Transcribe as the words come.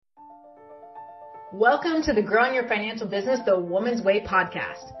Welcome to the Growing Your Financial Business the Woman's Way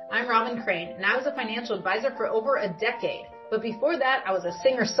podcast. I'm Robin Crane, and I was a financial advisor for over a decade. But before that, I was a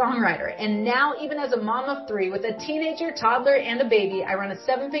singer-songwriter. And now, even as a mom of three with a teenager, toddler, and a baby, I run a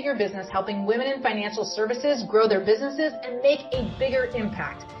seven-figure business helping women in financial services grow their businesses and make a bigger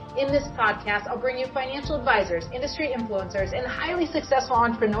impact. In this podcast, I'll bring you financial advisors, industry influencers, and highly successful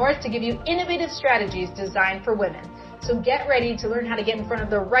entrepreneurs to give you innovative strategies designed for women. So get ready to learn how to get in front of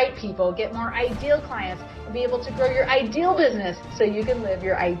the right people, get more ideal clients, and be able to grow your ideal business so you can live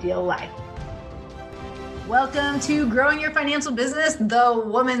your ideal life. Welcome to Growing Your Financial Business the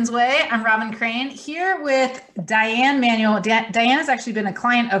Woman's Way. I'm Robin Crane here with Diane Manuel. Diane has actually been a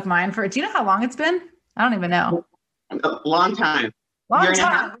client of mine do you know how long it's been? I don't even know. A long time. Long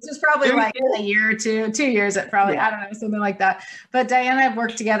time, which is probably like a year or 2 years, probably, I don't know, something like that. But Diane and I have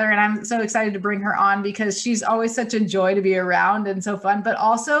worked together, and I'm so excited to bring her on because she's always such a joy to be around and so fun, but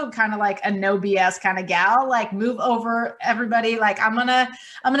also kind of like a no BS kind of gal, like move over everybody. Like I'm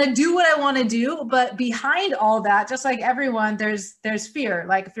gonna do what I want to do, but behind all that, just like everyone, there's fear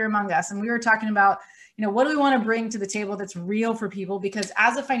among us. And we were talking about, what do we want to bring to the table that's real for people? Because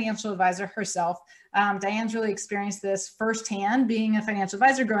as a financial advisor herself, Diane's really experienced this firsthand, being a financial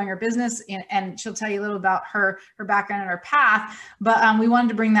advisor, growing her business, and she'll tell you a little about her background and her path. But we wanted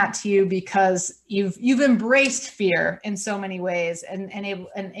to bring that to you because you've embraced fear in so many ways and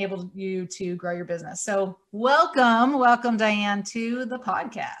enabled you to grow your business. So welcome, Diane, to the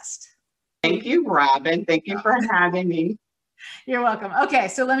podcast. Thank you, Robin. Thank you for having me. You're welcome. Okay.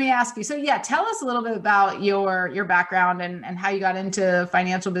 So let me ask you. So tell us a little bit about your background and how you got into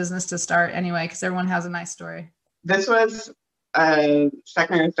financial business to start anyway, because everyone has a nice story. This was a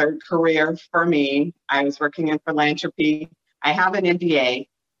second or third career for me. I was working in philanthropy. I have an MBA.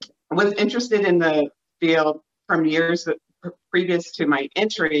 I was interested in the field from years previous to my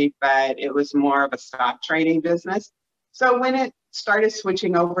entry, but it was more of a stock trading business. So when it started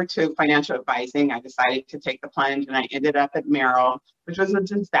switching over to financial advising, I decided to take the plunge, and I ended up at Merrill, which was a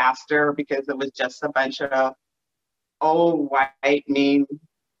disaster because it was just a bunch of old, white, mean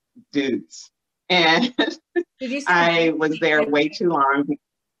dudes. And I was there way too long.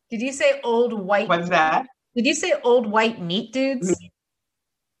 Did you say old white? What's that? Did you say old white meat dudes?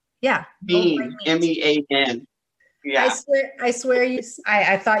 Yeah. Mean, MEAN. Yeah. I swear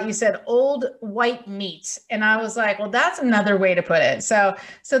I thought you said old white meat. And I was like, well, that's another way to put it. So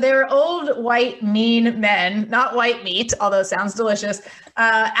they were old white mean men, not white meat, although it sounds delicious,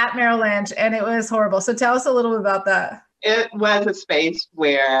 at Merrill Lynch. And it was horrible. So tell us a little bit about that. It was a space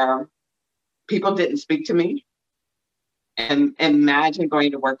where people didn't speak to me. And imagine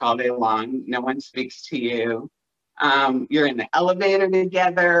going to work all day long. No one speaks to you. You're in the elevator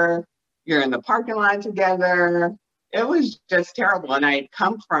together. You're in the parking lot together. It was just terrible. And I had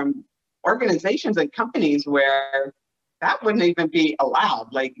come from organizations and companies where that wouldn't even be allowed.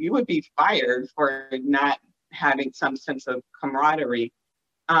 Like you would be fired for not having some sense of camaraderie.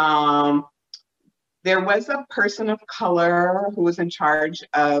 There was a person of color who was in charge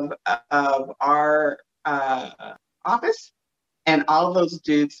of our office, and all those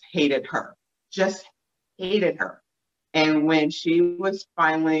dudes hated her, just hated her. And when she was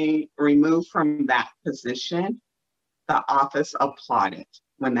finally removed from that position, the office applauded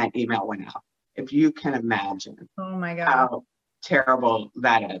when that email went out. If you can imagine how terrible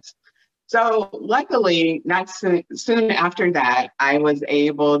that is. So luckily, not soon after that, I was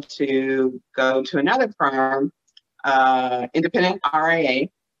able to go to another firm, independent RIA,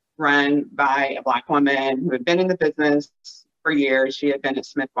 run by a Black woman who had been in the business for years. She had been at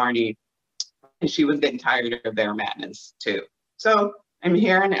Smith Barney, and she was getting tired of their madness too. So I'm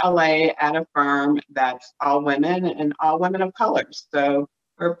here in LA at a firm that's all women and all women of color. So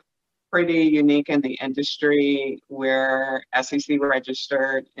we're pretty unique in the industry. We're SEC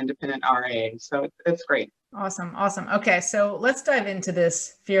registered, independent RIA. So it's great. Awesome. Okay. So let's dive into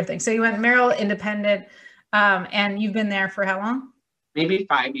this fear thing. So you went Merrill independent, and you've been there for how long? Maybe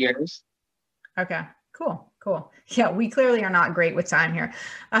 5 years. Okay, cool. Yeah, we clearly are not great with time here.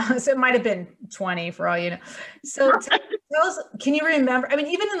 So it might have been 20 for all you know. So tell us, can you remember,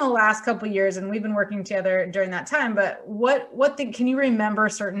 even in the last couple of years, and we've been working together during that time, but can you remember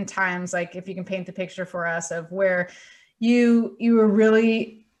certain times, like if you can paint the picture for us of where you were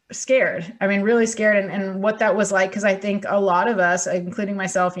really scared, really scared and what that was like? Because I think a lot of us, including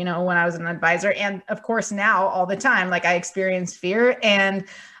myself, when I was an advisor, and of course now all the time, like I experienced fear, and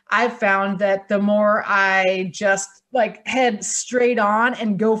I've found that the more I just head straight on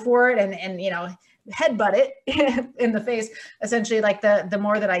and go for it and headbutt it in the face, essentially, like the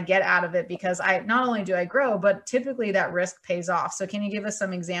more that I get out of it, because I not only do I grow, but typically that risk pays off. So can you give us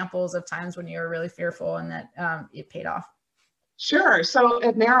some examples of times when you were really fearful and that it paid off? Sure. So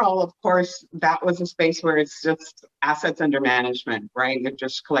at Merrill, of course, that was a space where it's just assets under management, right? You're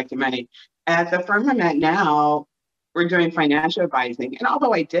just collecting money. At the firm I'm at now, we're doing financial advising. And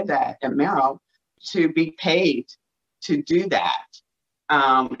although I did that at Merrill, to be paid to do that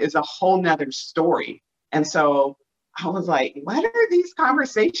is a whole nother story. And so I was like, what are these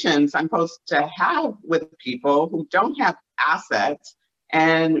conversations I'm supposed to have with people who don't have assets?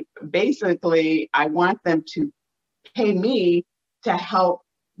 And basically, I want them to pay me to help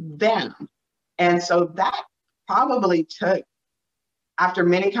them. And so that probably took, after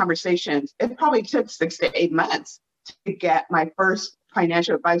many conversations, it probably took 6 to 8 months to get my first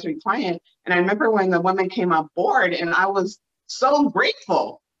financial advisory client. And I remember when the woman came on board and I was so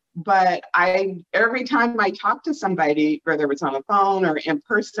grateful, but every time I talked to somebody, whether it was on the phone or in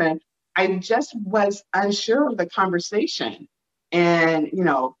person, I just was unsure of the conversation. And,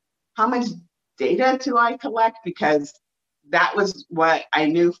 how much data do I collect? Because that was what I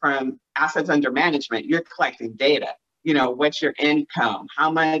knew from assets under management. You're collecting data. What's your income? How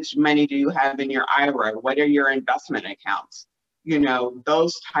much money do you have in your IRA? What are your investment accounts?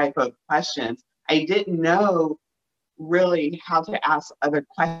 Those type of questions. I didn't know really how to ask other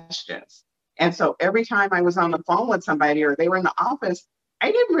questions. And so every time I was on the phone with somebody or they were in the office,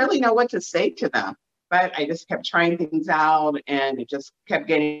 I didn't really know what to say to them, but I just kept trying things out and it just kept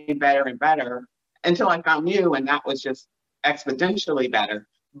getting better and better until I found you. And that was just exponentially better.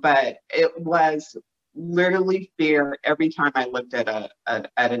 But it was literally fear every time I looked at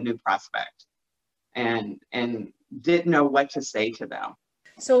a new prospect and didn't know what to say to them.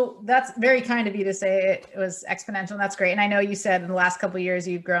 So that's very kind of you to say it was exponential. And that's great. And I know you said in the last couple of years,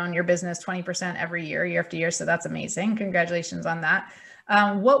 you've grown your business 20% every year after year. So that's amazing. Congratulations on that.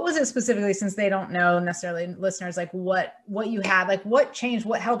 What was it specifically, since they don't know necessarily, listeners, like what you had, like what changed,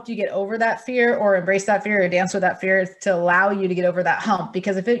 what helped you get over that fear or embrace that fear or dance with that fear to allow you to get over that hump?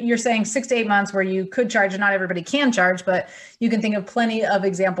 Because if you're saying 6 to 8 months where you could charge, and not everybody can charge, but you can think of plenty of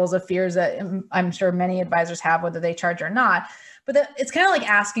examples of fears that I'm sure many advisors have, whether they charge or not. But it's kind of like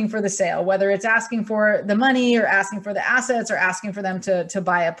asking for the sale, whether it's asking for the money or asking for the assets or asking for them to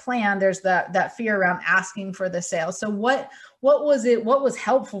buy a plan. There's that fear around asking for the sale. So what was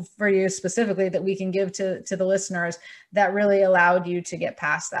helpful for you specifically that we can give to the listeners that really allowed you to get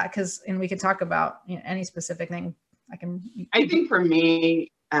past that? And we can talk about any specific thing. I think for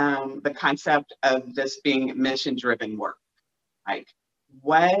me, the concept of this being mission-driven work, like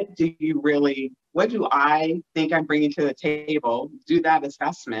what do I think I'm bringing to the table? Do that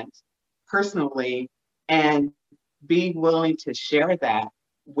assessment personally and be willing to share that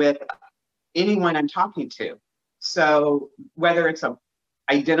with anyone I'm talking to. So whether it's a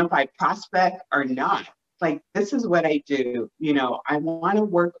identified prospect or not, like this is what I do. I want to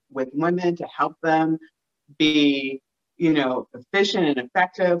work with women to help them be efficient and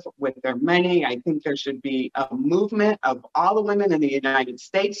effective with their money. I think there should be a movement of all the women in the United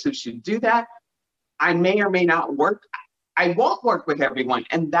States who should do that. I may or may not work. I won't work with everyone,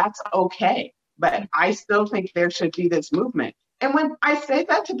 and that's okay. But I still think there should be this movement. And when I say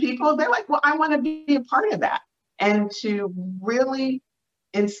that to people, they're like, well, I want to be a part of that. And to really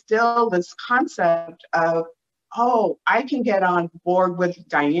instill this concept of, oh, I can get on board with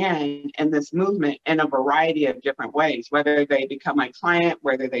Diane and this movement in a variety of different ways, whether they become my client,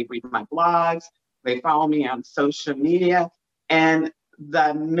 whether they read my blogs, they follow me on social media. And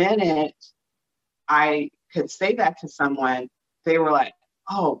the minute I could say that to someone, they were like,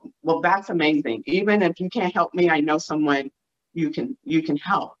 oh, well, that's amazing. Even if you can't help me, I know someone you can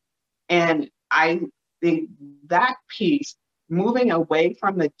help. And I think that piece, moving away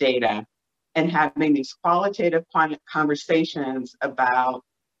from the data and having these qualitative conversations about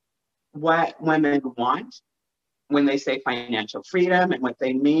what women want when they say financial freedom, and what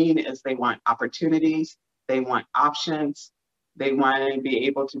they mean is they want opportunities, they want options, they want to be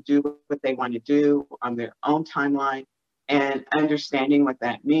able to do what they want to do on their own timeline, and understanding what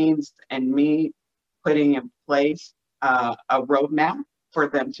that means, and me putting in place a roadmap for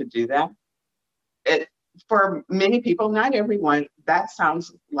them to do that. For many people, not everyone, that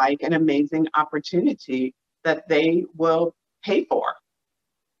sounds like an amazing opportunity that they will pay for.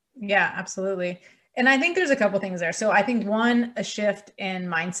 Yeah, absolutely. And I think there's a couple things there. So I think one, a shift in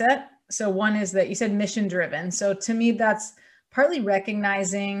mindset. So one is that you said mission driven. So to me, that's partly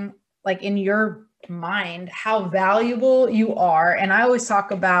recognizing, like in your mind how valuable you are. And I always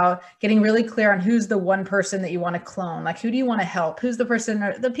talk about getting really clear on who's the one person that you want to clone. Like, who do you want to help? Who's the person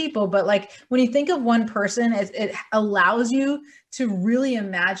or the people? But like, when you think of one person, it allows you to really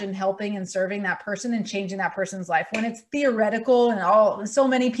imagine helping and serving that person and changing that person's life. When it's theoretical and so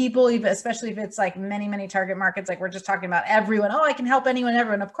many people, even especially if it's like many target markets, like we're just talking about everyone. Oh, I can help anyone,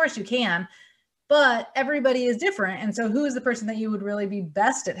 everyone. Of course you can. But everybody is different. And so who is the person that you would really be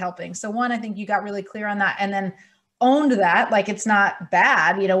best at helping? So one, I think you got really clear on that and then owned that, like it's not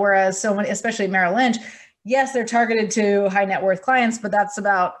bad, whereas so many, especially Merrill Lynch, yes, they're targeted to high net worth clients, but that's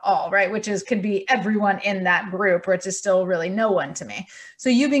about all, right? Which could be everyone in that group, which is still really no one to me. So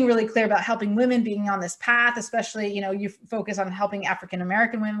you being really clear about helping women, being on this path, especially, you focus on helping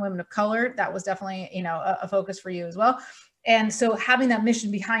African-American women, women of color. That was definitely, a focus for you as well. And so having that mission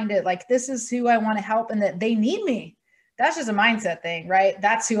behind it, like, this is who I want to help and that they need me. That's just a mindset thing, right?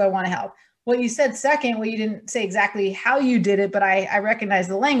 That's who I want to help. What you said second, well, you didn't say exactly how you did it, but I recognize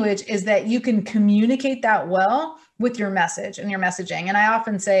the language, is that you can communicate that well with your message and your messaging. And I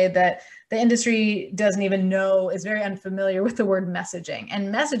often say that the industry doesn't even know, is very unfamiliar with the word messaging,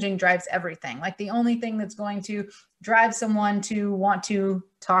 and messaging drives everything. Like, the only thing that's going to drive someone to want to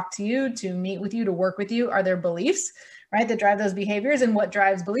talk to you, to meet with you, to work with you are their beliefs, right? That drive those behaviors. And what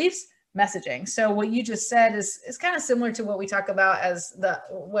drives beliefs? Messaging. So what you just said is kind of similar to what we talk about as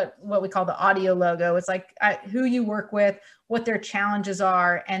what we call the audio logo. It's like who you work with, what their challenges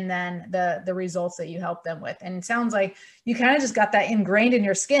are, and then the results that you help them with. And it sounds like you kind of just got that ingrained in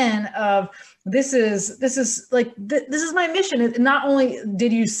your skin of this is my mission. Not only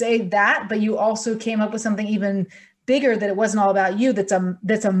did you say that, but you also came up with something even bigger, that it wasn't all about you. That's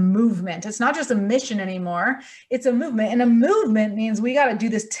a movement. It's not just a mission anymore. It's a movement. And a movement means we got to do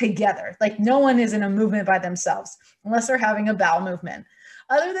this together. Like, no one is in a movement by themselves unless they're having a bowel movement.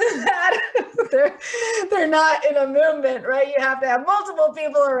 Other than that, they're not in a movement, right? You have to have multiple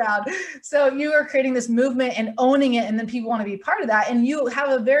people around. So you are creating this movement and owning it, and then people want to be part of that. And you have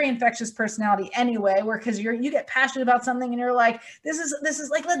a very infectious personality anyway, because you get passionate about something and you're like, this is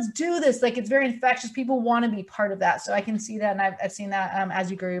like, let's do this. Like, it's very infectious. People want to be part of that. So I can see that, and I've seen that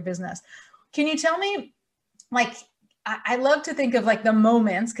as you grow your business. Can you tell me, like, I love to think of like the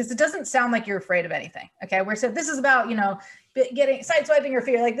moments, because it doesn't sound like you're afraid of anything. Okay. Where so this is about, getting sideswiping your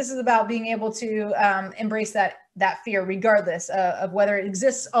fear. Like, this is about being able to embrace that fear, regardless of whether it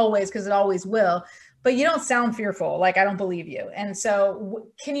exists always, because it always will. But you don't sound fearful. Like, I don't believe you. And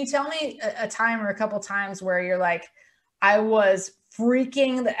so can you tell me a time or a couple times where you're like, I was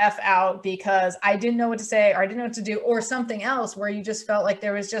freaking the F out because I didn't know what to say, or I didn't know what to do, or something else where you just felt like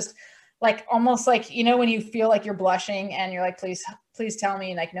there was just like, almost like, when you feel like you're blushing and you're like, please tell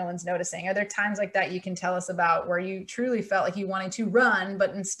me, like, no one's noticing. Are there times like that you can tell us about where you truly felt like you wanted to run,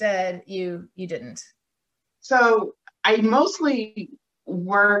 but instead you didn't? So I mostly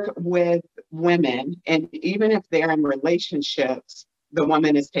work with women, and even if they're in relationships, the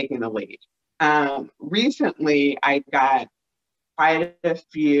woman is taking the lead. Recently, I got quite a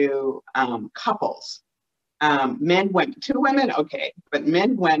few couples, men, women, two women, okay, but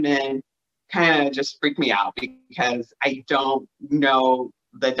men, women kind of just freak me out because I don't know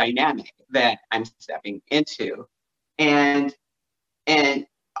the dynamic that I'm stepping into. And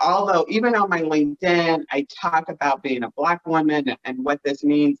although even on my LinkedIn, I talk about being a Black woman and what this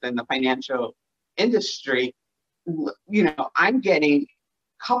means in the financial industry, I'm getting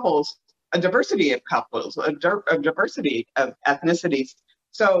couples, a diversity of couples, a diversity of ethnicities.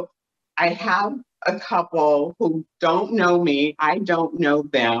 So I have a couple who don't know me, I don't know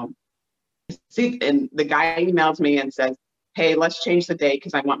them. See, and the guy emails me and says, hey, let's change the date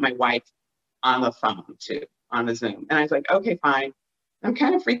because I want my wife on the phone too, on the Zoom. And I was like, okay, fine. I'm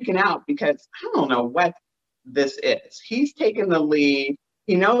kind of freaking out because I don't know what this is. He's taking the lead.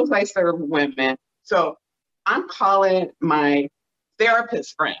 He knows I serve women. So I'm calling my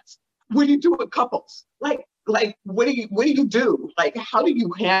therapist friends. What do you do with couples? Like, what do you do? Like, how do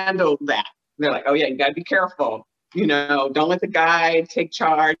you handle that? And they're like, oh yeah, you gotta be careful. Don't let the guy take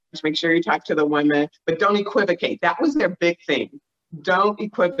charge. Make sure you talk to the women, but don't equivocate. That was their big thing. Don't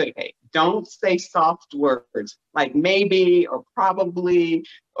equivocate. Don't say soft words like maybe or probably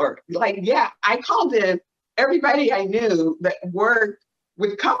or like, yeah. I called in everybody I knew that worked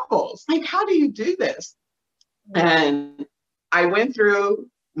with couples. Like, how do you do this? And I went through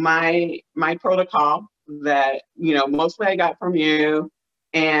my protocol that, mostly I got from you,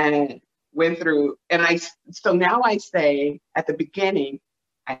 and went through, and so now I say at the beginning,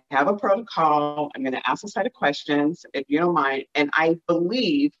 I have a protocol. I'm going to ask a set of questions, if you don't mind. And I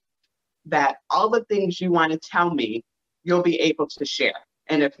believe that all the things you want to tell me, you'll be able to share.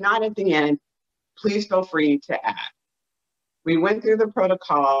 And if not at the end, please feel free to add. We went through the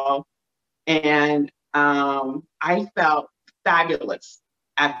protocol, and I felt fabulous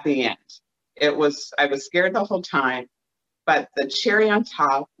at the end. I was scared the whole time, but the cherry on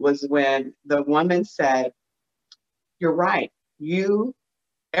top was when the woman said, "You're right.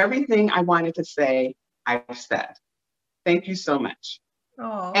 Everything I wanted to say, I've said. Thank you so much."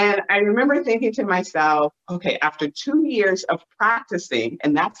 Oh. And I remember thinking to myself, okay, after 2 years of practicing,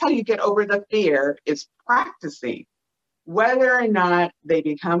 and that's how you get over the fear, is practicing. Whether or not they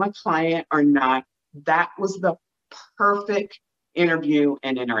become a client or not, that was the perfect interview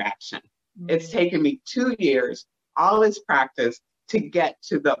and interaction. Mm-hmm. It's taken me 2 years, all this practice, to get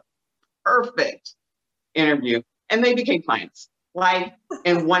to the perfect interview. And they became clients, like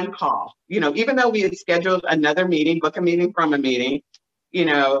in one call. Even though we had scheduled another meeting, book a meeting from a meeting,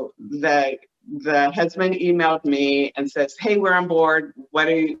 the husband emailed me and says, "Hey, we're on board. What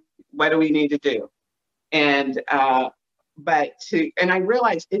do we need to do?" And I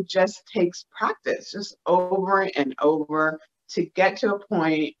realized it just takes practice, just over and over, to get to a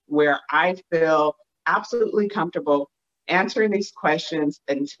point where I feel absolutely comfortable answering these questions,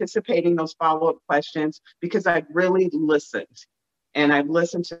 anticipating those follow-up questions, because I've really listened. And I've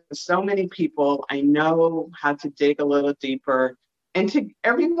listened to so many people. I know how to dig a little deeper. And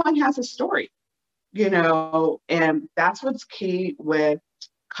everyone has a story, and that's what's key with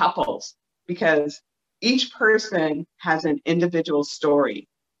couples, because each person has an individual story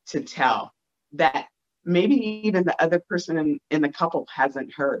to tell that maybe even the other person in the couple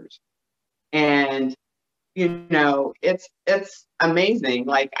hasn't heard. And, it's amazing.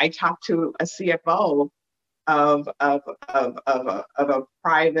 Like, I talked to a CFO of a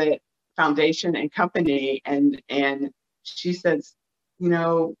private foundation and company, and she says,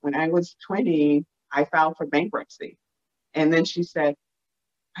 when I was 20, I filed for bankruptcy. And then she said,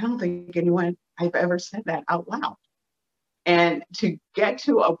 "I don't think I've ever said that out loud." And to get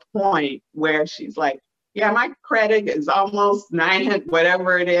to a point where she's like, "Yeah, my credit is almost 900,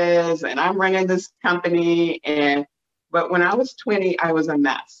 whatever it is, and I'm running this company. But when I was 20, I was a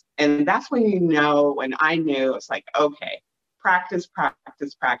mess." And that's when when I knew, it's like, okay, practice,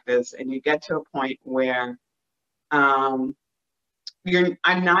 practice, practice. And you get to a point where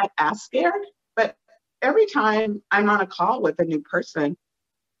I'm not as scared, but every time I'm on a call with a new person,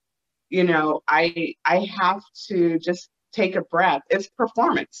 I have to just take a breath. It's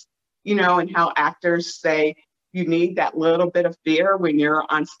performance, and how actors say you need that little bit of fear when you're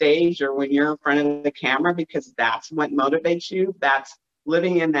on stage or when you're in front of the camera, because that's what motivates you. That's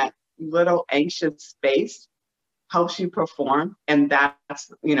living in that little anxious space helps you perform. And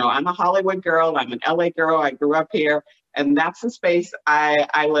that's, I'm a Hollywood girl. I'm an LA girl. I grew up here. And that's the space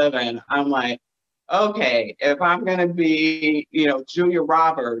I live in. I'm like, okay, if I'm going to be, Julia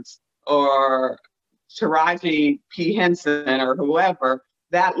Roberts or Taraji P. Henson or whoever,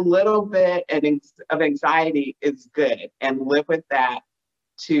 that little bit of anxiety is good, and live with that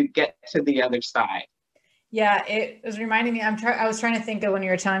to get to the other side. Yeah, it was reminding me, I was trying to think of when you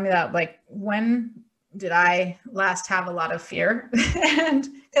were telling me that, like, when did I last have a lot of fear? And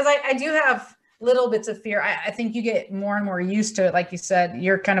because I do have little bits of fear. I think you get more and more used to it. Like you said,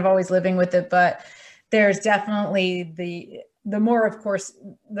 you're kind of always living with it, but there's definitely the more, of course,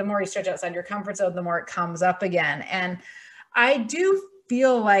 the more you stretch outside your comfort zone, the more it comes up again. And I do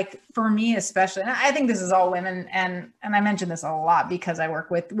feel like, for me especially, and I think this is all women, and I mention this a lot because I work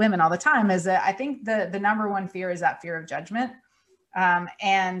with women all the time, is that I think the number one fear is that fear of judgment.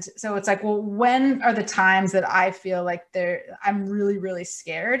 And so it's like, well, when are the times that I feel like I'm really, really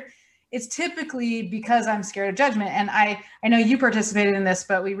scared? It's typically because I'm scared of judgment. And I know you participated in this,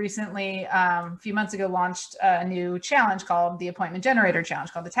 but we recently, a few months ago, launched a new challenge called the Appointment Generator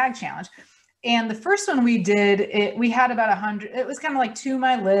Challenge, called the Tag Challenge. And the first one we did, we had about 100, it was kind of like to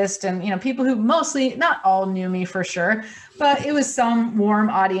my list, and, people who mostly, not all knew me for sure, but it was some warm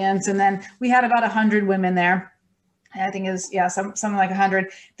audience. And then we had about 100 women there. I think it was, something like 100.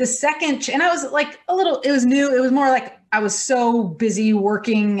 The second, and I was like it was new. It was more like I was so busy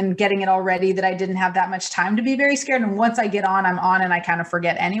working and getting it all ready that I didn't have that much time to be very scared. And once I get on, I'm on, and I kind of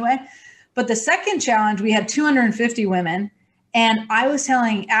forget anyway. But the second challenge, we had 250 women. And I was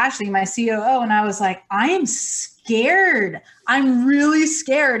telling Ashley, my COO, and I was like, I am scared. I'm really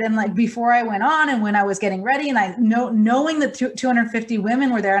scared. And like before I went on and when I was getting ready, and I knowing that 250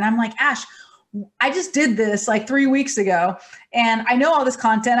 women were there, and I'm like, Ash, I just did this like 3 weeks ago, and I know all this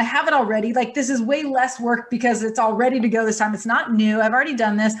content. I have it already. Like, this is way less work because it's all ready to go this time. It's not new. I've already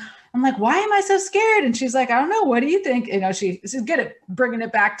done this. I'm like, why am I so scared? And she's like, I don't know. What do you think? She's good at bringing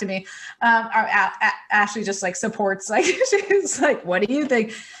it back to me. Ashley just like supports, like, she's like, what do you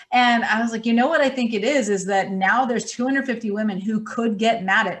think? And I was like, you know what I think it is that now there's 250 women who could get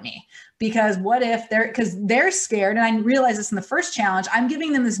mad at me. Because what if because they're scared. And I realized this in the first challenge, I'm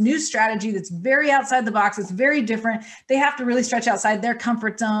giving them this new strategy that's very outside the box. It's very different. They have to really stretch outside their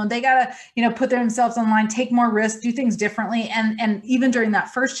comfort zone. They got to, put themselves online, take more risks, do things differently. And even during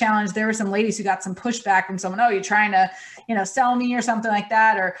that first challenge, there were some ladies who got some pushback from someone, oh, you're trying to, sell me or something like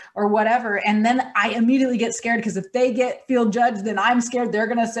that, or whatever. And then I immediately get scared because if they feel judged, then I'm scared they're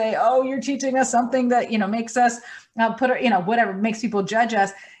going to say, oh, you're teaching us something that, makes us whatever makes people judge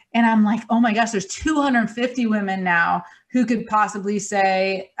us. And I'm like, oh my gosh, there's 250 women now who could possibly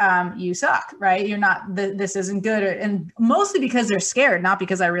say, you suck, right? You're not, this isn't good. And mostly because they're scared, not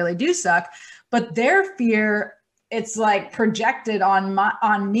because I really do suck, but their fear, it's like projected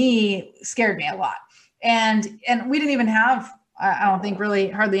on me, scared me a lot. And we didn't even have, I don't think really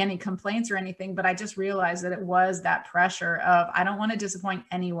hardly any complaints or anything, but I just realized that it was that pressure of, I don't want to disappoint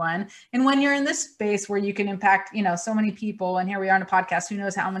anyone. And when you're in this space where you can impact, so many people, and here we are on a podcast, who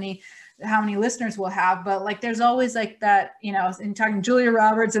knows how many listeners we'll have, but like, there's always like that, in talking Julia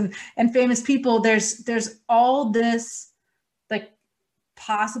Roberts and famous people, there's all this like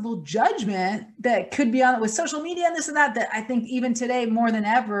possible judgment that could be on with social media and this and that I think even today more than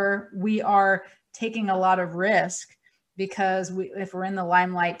ever, we are taking a lot of risk. Because if we're in the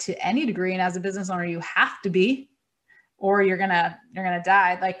limelight to any degree, and as a business owner, you have to be, or you're gonna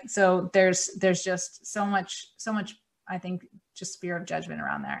die. Like, so there's just so much, I think, just fear of judgment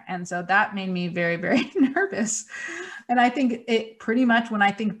around there. And so that made me very, very nervous. And I think it pretty much, when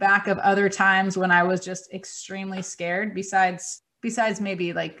I think back of other times when I was just extremely scared, besides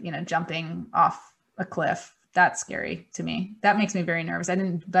maybe like, jumping off a cliff, that's scary to me. That makes me very nervous. I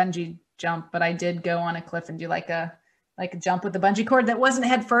didn't bungee jump, but I did go on a cliff and do like a jump with the bungee cord that wasn't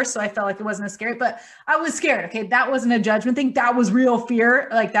head first. So I felt like it wasn't as scary, but I was scared. Okay. That wasn't a judgment thing. That was real fear.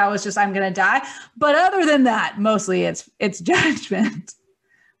 Like that was just, I'm going to die. But other than that, mostly it's judgment.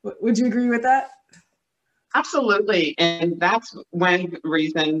 Would you agree with that? Absolutely. And that's one of the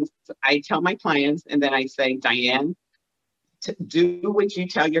reasons I tell my clients, and then I say, Diane, to do what you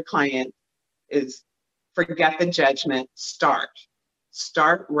tell your client is forget the judgment, start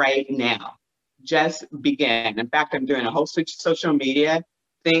right now. Just begin. In fact, I'm doing a whole social media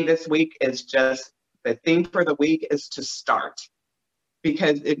thing this week. Is just the thing for the week is to start.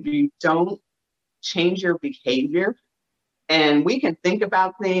 Because if you don't change your behavior, and we can think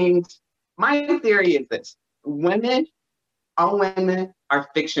about things, my theory is this: all women are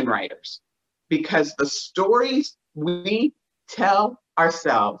fiction writers, because the stories we tell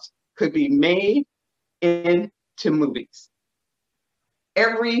ourselves could be made into movies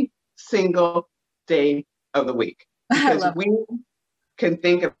every single day of the week. Because we can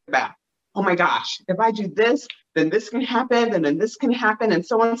think about, oh my gosh, if I do this, then this can happen, and then this can happen, and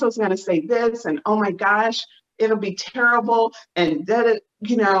so-and-so is going to say this, and oh my gosh, it'll be terrible, and that,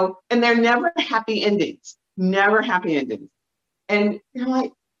 and they're never happy endings. And you're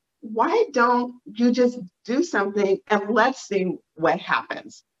like, why don't you just do something and let's see what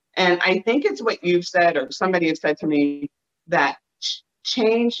happens? And I think it's what you've said, or somebody has said to me, that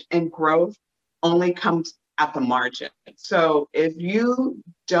change and growth only comes at the margin. So if you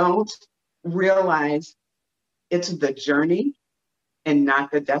don't realize it's the journey and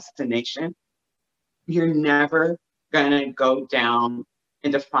not the destination, you're never going to go down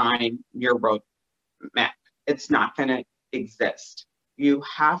and define your roadmap. It's not going to exist. You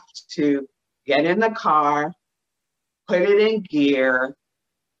have to get in the car, put it in gear,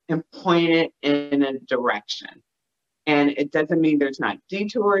 and point it in a direction. And it doesn't mean there's not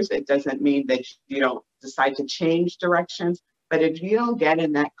detours. It doesn't mean that you don't decide to change directions. But if you don't get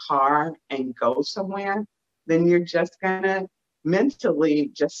in that car and go somewhere, then you're just going to mentally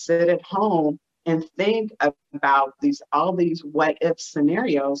just sit at home and think about all these what if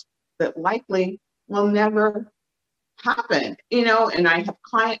scenarios that likely will never happen. And I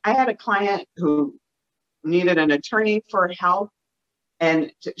had a client who needed an attorney for help.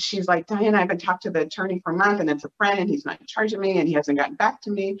 And she's like, Diane, I haven't talked to the attorney for a month, and it's a friend, and he's not charging me, and he hasn't gotten back to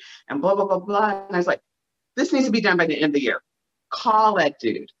me, and blah, blah, blah, blah. And I was like, this needs to be done by the end of the year. Call that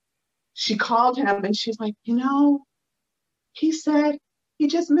dude. She called him, and she's like, he said he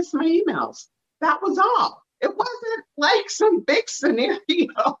just missed my emails. That was all. It wasn't like some big scenario.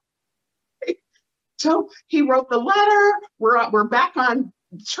 So he wrote the letter. We're back on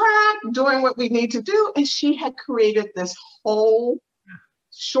track, doing what we need to do. And she had created this whole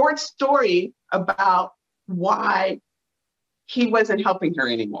short story about why he wasn't helping her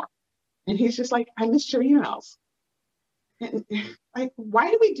anymore. And he's just like, I missed your emails. Like, why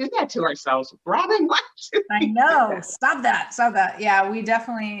do we do that to ourselves? Robin, why do I know. Stop that. Stop that. Yeah, we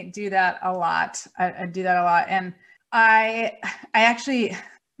definitely do that a lot. I do that a lot. And I actually,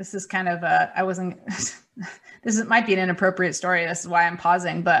 this is kind of might be an inappropriate story. This is why I'm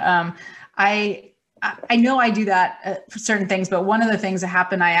pausing, but I know I do that for certain things, but one of the things that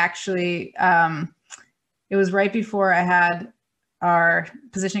happened, I actually, it was right before I had our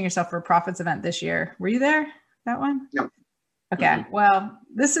Positioning Yourself for Profits event this year. Were you there? That one? No. Okay. Mm-hmm. Well,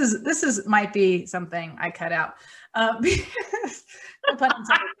 this might be something I cut out.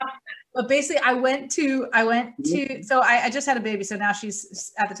 But basically I went to, so I just had a baby. So now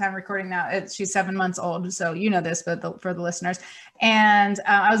she's, at the time recording now, she's 7 months old. So you know this, but for the listeners, and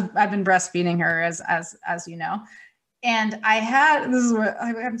I've been breastfeeding her as you know. And this is what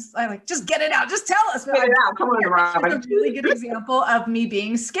I'm like, just get it out, just tell us. Get it out. Come on, Robin. It's a really good example of me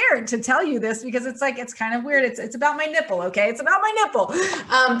being scared to tell you this, because it's like, it's kind of weird. It's about my nipple. Okay. It's about my nipple.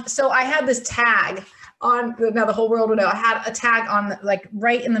 So I had this tag on, now the whole world will know, I had a tag on, like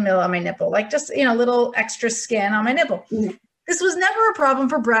right in the middle of my nipple, like just, little extra skin on my nipple. Mm-hmm. This was never a problem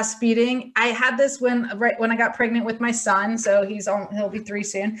for breastfeeding. I had this right when I got pregnant with my son. So he'll be 3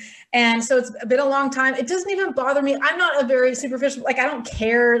 soon. And so it's been a long time. It doesn't even bother me. I'm not a very superficial, like I don't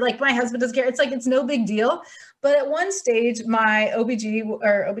care. Like my husband doesn't care. It's like, it's no big deal. But at one stage, my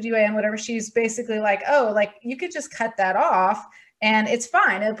OBGYN, whatever, she's basically like, oh, like you could just cut that off and it's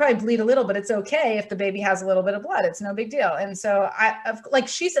fine. It'll probably bleed a little, but it's okay if the baby has a little bit of blood. It's no big deal. And so like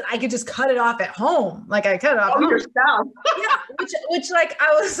she said, I could just cut it off at home. Like I cut it off. Yourself. Yeah. Which like,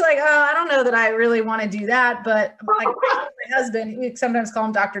 I was like, oh, I don't know that I really want to do that. But like my husband, we sometimes call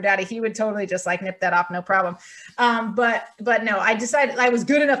him Dr. Daddy. He would totally just like nip that off. No problem. But no, I decided I was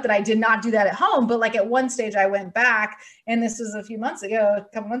good enough that I did not do that at home. But like at one stage I went back, and this was a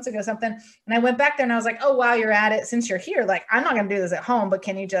couple months ago, something. And I went back there and I was like, oh, wow, you're at it. Since you're here, like, I'm not going to do this at home, but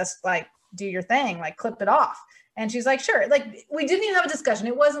can you just like do your thing, like clip it off? And she's like, sure. Like, we didn't even have a discussion.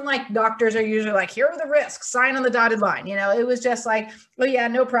 It wasn't like doctors are usually like, here are the risks, sign on the dotted line. It was just like, oh yeah,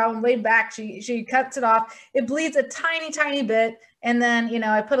 no problem. Laid back. She cuts it off. It bleeds a tiny, tiny bit. And then,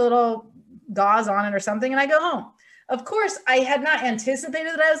 I put a little gauze on it or something and I go home. Of course, I had not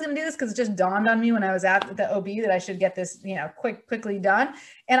anticipated that I was going to do this, because it just dawned on me when I was at the OB that I should get this, quickly done.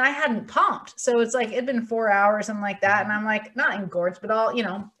 And I hadn't pumped. So it's like, it'd been 4 hours, something like that. And I'm like, not engorged, but all,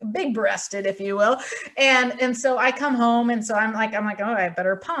 big breasted, if you will. And so I come home. And so I'm like, oh, I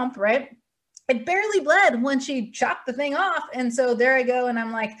better pump, right? It barely bled when she chopped the thing off. And so there I go. And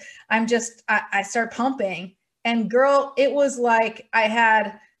I'm like, I start pumping, and girl, it was like, I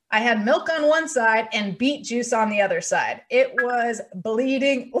had milk on one side and beet juice on the other side. It was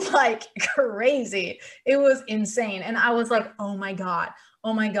bleeding like crazy. It was insane. And I was like, oh my God,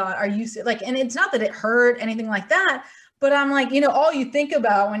 are you like, and it's not that it hurt, anything like that, but I'm like, all you think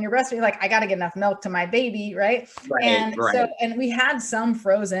about when you're breastfeeding, like, I got to get enough milk to my baby. Right. So, and we had some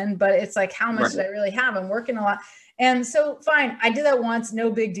frozen, but it's like, how much did I really have? I'm working a lot. And so fine, I did that once,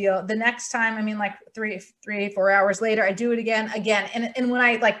 no big deal. The next time, like 4 hours later, I do it again. And when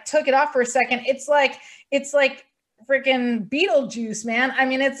I like took it off for a second, it's like freaking Beetlejuice, man.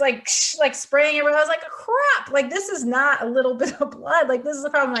 It's like spraying everywhere. I was like, crap, like this is not a little bit of blood. Like this is the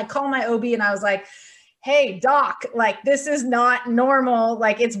problem. I called my OB and I was like, hey doc, like this is not normal.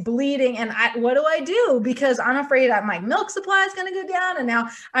 Like it's bleeding. And what do I do? Because I'm afraid that my milk supply is going to go down. And now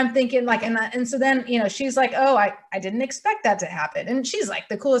I'm thinking like, and so then, she's like, oh, I didn't expect that to happen. And she's like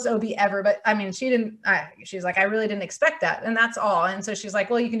the coolest OB ever. But she's like, I really didn't expect that. And that's all. And so she's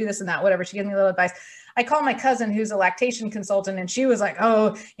like, well, you can do this and that, whatever. She gave me a little advice. I called my cousin who's a lactation consultant, and she was like,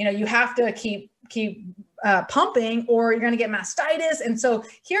 oh, you have to keep pumping or you're going to get mastitis. And so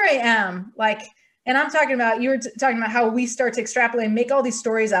here I am, like, and I'm talking about, you were talking about how we start to extrapolate and make all these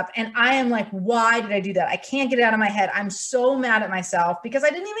stories up. And I am like, why did I do that? I can't get it out of my head. I'm so mad at myself because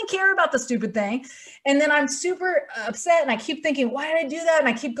I didn't even care about the stupid thing. And then I'm super upset and I keep thinking, why did I do that? And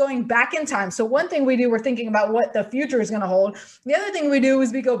I keep going back in time. So one thing we do, we're thinking about what the future is going to hold. The other thing we do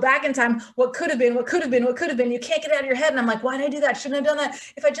is we go back in time. What could have been, what could have been, what could have been. You can't get it out of your head. And I'm like, why did I do that? Shouldn't have done that.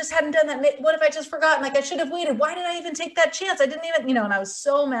 If I just hadn't done that, what if I just forgotten? Like I should have waited. Why did I even take that chance? I didn't even, and I was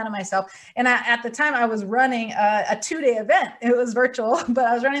so mad at myself. And at the time I was running a 2-day event. It was virtual, but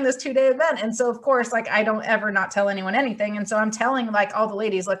I was running this 2-day event. And so of course, like I don't ever not tell anyone anything. And so I'm telling like all the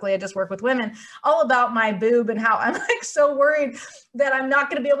ladies, luckily I just work with women, all about my boob and how I'm like so worried that I'm not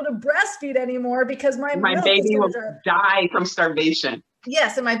going to be able to breastfeed anymore because my baby will die from starvation.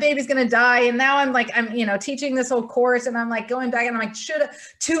 yes, and my baby's gonna die. And now I'm teaching this whole course, and I'm like going back and I'm like, should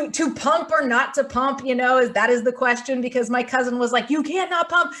to pump or not to pump, is the question, because my cousin was like, you can't not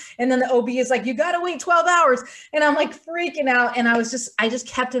pump. And then the OB is like, you gotta wait 12 hours. And I'm like freaking out. And I just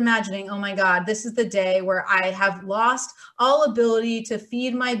kept imagining, oh my God, this is the day where I have lost all ability to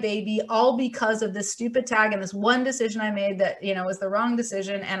feed my baby, all because of this stupid tag and this one decision I made that, was the wrong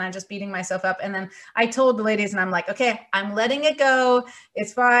decision. And I'm just beating myself up. And then I told the ladies, and I'm like, okay, I'm letting it go.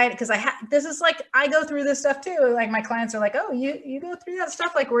 It's fine. Because this is like, I go through this stuff too. Like my clients are like, oh, you go through that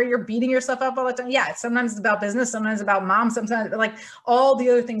stuff, like where you're beating yourself up all the time. Yeah. Sometimes it's about business, sometimes about mom, sometimes like all the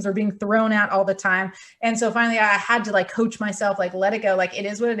other things are being thrown out all the time. And so finally I had to like coach myself, like let it go. Like it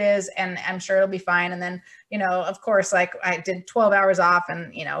is what it is. And I'm sure it'll be fine. And then, of course, like I did 12 hours off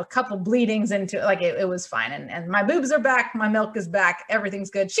and, a couple bleedings into like, it was fine. And my boobs are back. My milk is back. Everything's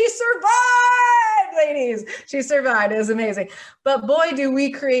good. She survived, ladies. She survived. It was amazing. But boy, do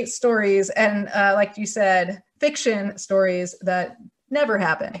we create stories. And like you said, fiction stories that never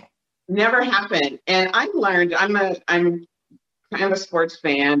happen. Never happen. And I've learned, I'm kind of a sports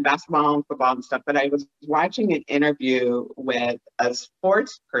fan, basketball and football and stuff, but I was watching an interview with a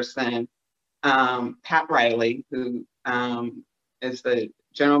sports person, Pat Riley, who is the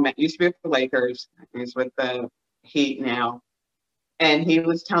general manager, used to be with the Lakers, he's with the Heat now. And he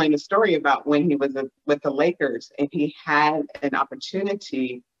was telling a story about when he was with the Lakers and he had an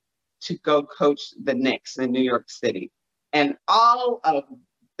opportunity to go coach the Knicks in New York City. And all of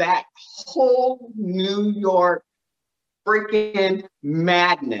that whole New York freaking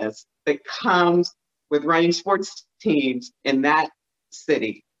madness that comes with running sports teams in that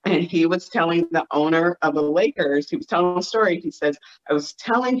city. And he was telling the owner of the Lakers, he was telling a story. He says, I was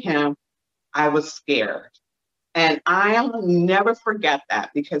telling him I was scared. And I'll never forget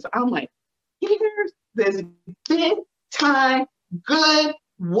that, because I'm like, here's this big time, good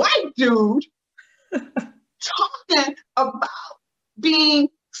white dude talking about being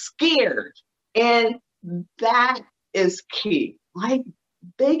scared. And that is key. Like,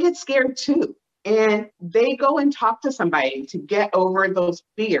 they get scared too. And they go and talk to somebody to get over those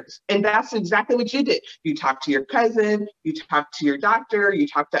fears. And that's exactly what you did. You talk to your cousin, you talk to your doctor, you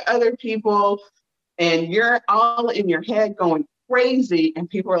talk to other people, and you're all in your head going crazy. And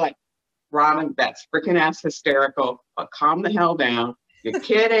people are like, Robin, that's freaking ass hysterical, but calm the hell down. Your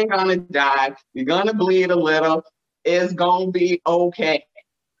kid ain't gonna die. You're gonna bleed a little. It's gonna be okay.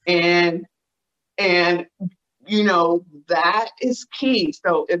 And that is key.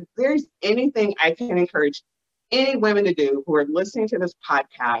 So if there's anything I can encourage any women to do who are listening to this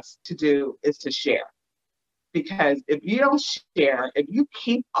podcast to do, is to share. Because if you don't share, if you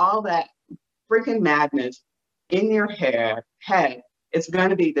keep all that freaking madness in your head, it's going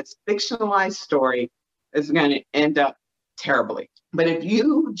to be this fictionalized story. It's going to end up terribly. But if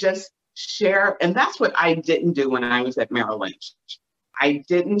you just share, and that's what I didn't do when I was at Merrill Lynch. I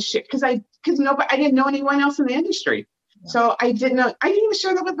didn't share because I didn't know anyone else in the industry. Yeah. So I didn't even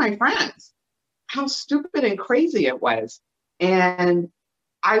share that with my friends, how stupid and crazy it was. And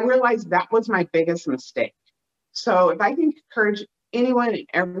I realized that was my biggest mistake. So if I can encourage anyone and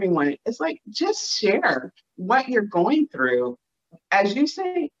everyone, it's like, just share what you're going through. As you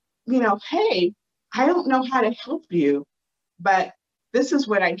say, hey, I don't know how to help you, but this is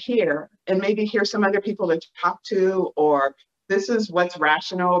what I hear. And maybe hear some other people to talk to, or this is what's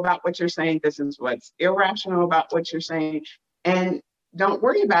rational about what you're saying. This is what's irrational about what you're saying. And don't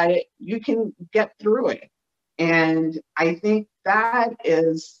worry about it. You can get through it. And I think that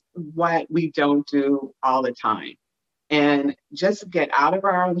is what we don't do all the time. And just get out of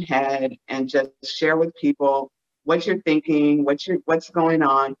our own head and just share with people what you're thinking, what's going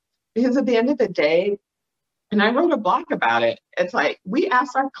on. Because at the end of the day, and I wrote a blog about it, it's like we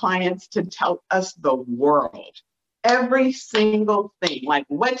ask our clients to tell us the world. Every single thing, like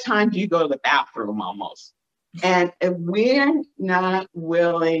what time do you go to the bathroom almost? And if we're not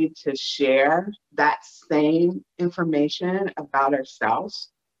willing to share that same information about ourselves,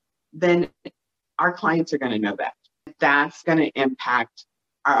 then our clients are going to know that. That's going to impact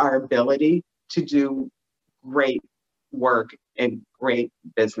our ability to do great work and great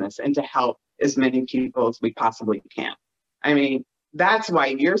business and to help as many people as we possibly can. I mean, that's why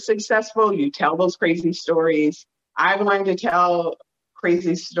you're successful. You tell those crazy stories. I wanted to tell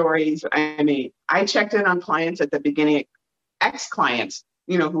crazy stories. I mean, I checked in on clients at the beginning, ex-clients,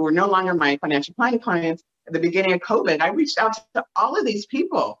 who were no longer my financial planning clients. At the beginning of COVID, I reached out to all of these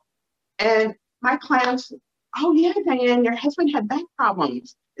people. And my clients, oh yeah, Diane, your husband had back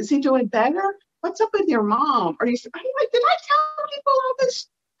problems. Is he doing better? What's up with your mom? I'm like, did I tell people all this?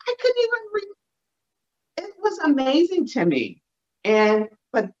 I couldn't even read. It was amazing to me.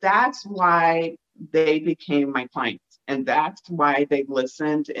 But that's why they became my clients. And that's why they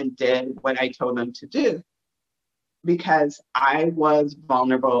listened and did what I told them to do. Because I was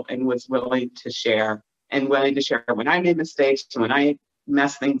vulnerable and was willing to share when I made mistakes, when I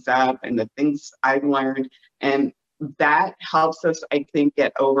messed things up, and the things I've learned. And that helps us, I think,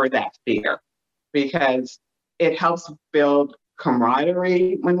 get over that fear, because it helps build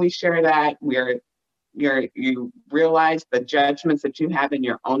camaraderie when we share that. You realize the judgments that you have in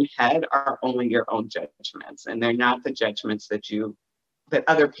your own head are only your own judgments, and they're not the judgments that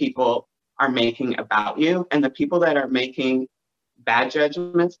other people are making about you. And the people that are making bad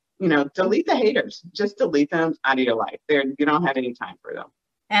judgments, delete the haters. Just delete them out of your life. You don't have any time for them.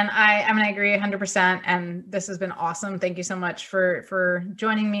 And I agree 100%. And this has been awesome. Thank you so much for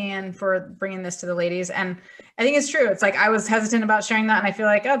joining me and for bringing this to the ladies. And I think it's true. It's like, I was hesitant about sharing that. And I feel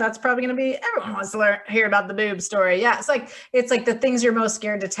like, oh, that's probably going to be, everyone wants to hear about the boob story. Yeah. It's like the things you're most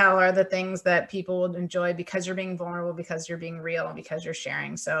scared to tell are the things that people will enjoy, because you're being vulnerable, because you're being real, and because you're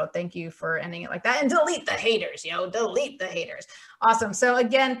sharing. So thank you for ending it like that, and delete the haters, delete the haters. Awesome. So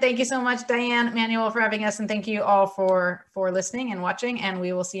again, thank you so much, Diane Manuel, for having us. And thank you all for listening and watching. And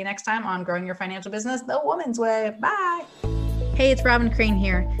we will see you next time on Growing Your Financial Business the Woman's Way. Bye. Hey, it's Robin Crane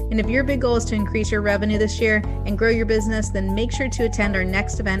here. And if your big goal is to increase your revenue this year and grow your business, then make sure to attend our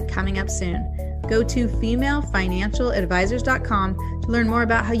next event coming up soon. Go to femalefinancialadvisors.com to learn more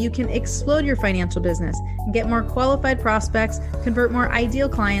about how you can explode your financial business and get more qualified prospects, convert more ideal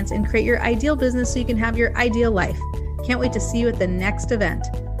clients, and create your ideal business so you can have your ideal life. Can't wait to see you at the next event.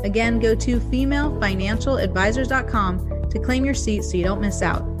 Again, go to femalefinancialadvisors.com to claim your seat so you don't miss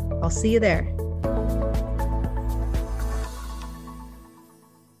out. I'll see you there.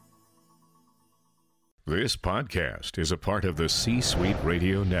 This podcast is a part of the C-Suite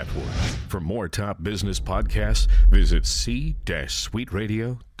Radio Network. For more top business podcasts, visit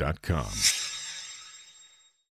c-suiteradio.com.